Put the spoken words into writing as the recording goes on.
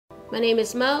My name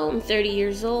is Mo, I'm 30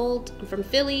 years old, I'm from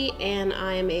Philly, and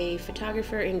I am a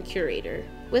photographer and curator.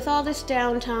 With all this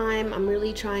downtime, I'm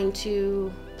really trying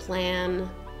to plan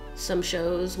some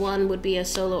shows. One would be a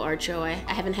solo art show. I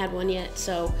haven't had one yet,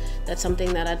 so that's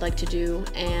something that I'd like to do.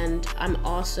 And I'm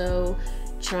also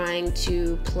trying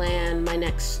to plan my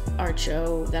next art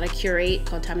show that I curate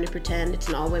called Time to Pretend. It's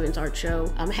an all-women's art show.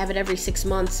 I have it every 6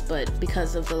 months, but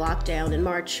because of the lockdown in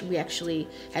March, we actually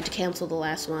had to cancel the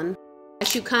last one. I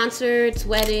shoot concerts,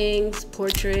 weddings,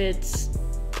 portraits,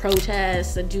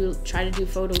 protests. I try to do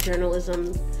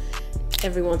photojournalism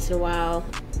every once in a while.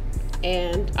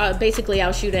 And basically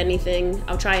I'll shoot anything.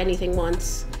 I'll try anything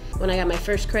once. When I got my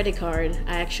first credit card,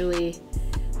 I actually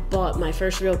bought my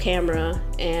first real camera,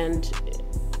 and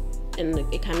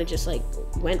it kind of just like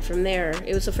went from there.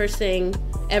 It was the first thing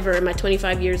ever in my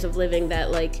 25 years of living that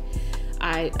like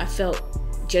I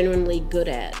felt genuinely good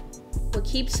at. What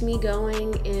keeps me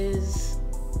going is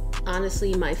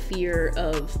honestly my fear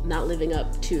of not living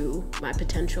up to my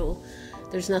potential.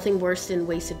 There's nothing worse than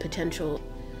wasted potential.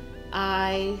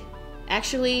 I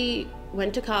actually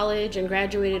went to college and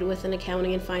graduated with an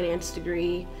accounting and finance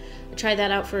degree. I tried that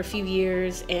out for a few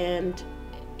years and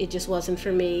it just wasn't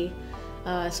for me.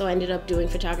 So I ended up doing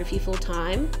photography full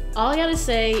time. All I gotta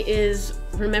say is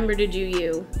remember to do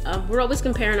you. We're always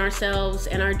comparing ourselves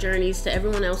and our journeys to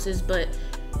everyone else's, but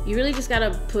you really just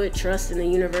gotta put trust in the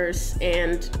universe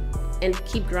and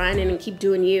keep grinding and keep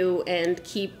doing you and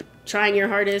keep trying your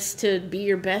hardest to be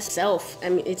your best self. I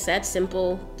mean, it's that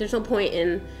simple. There's no point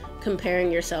in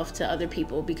comparing yourself to other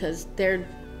people because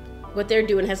what they're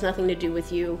doing has nothing to do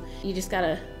with you. You just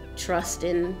gotta trust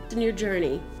in your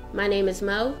journey. My name is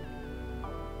Mo,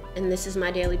 and this is my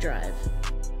daily drive.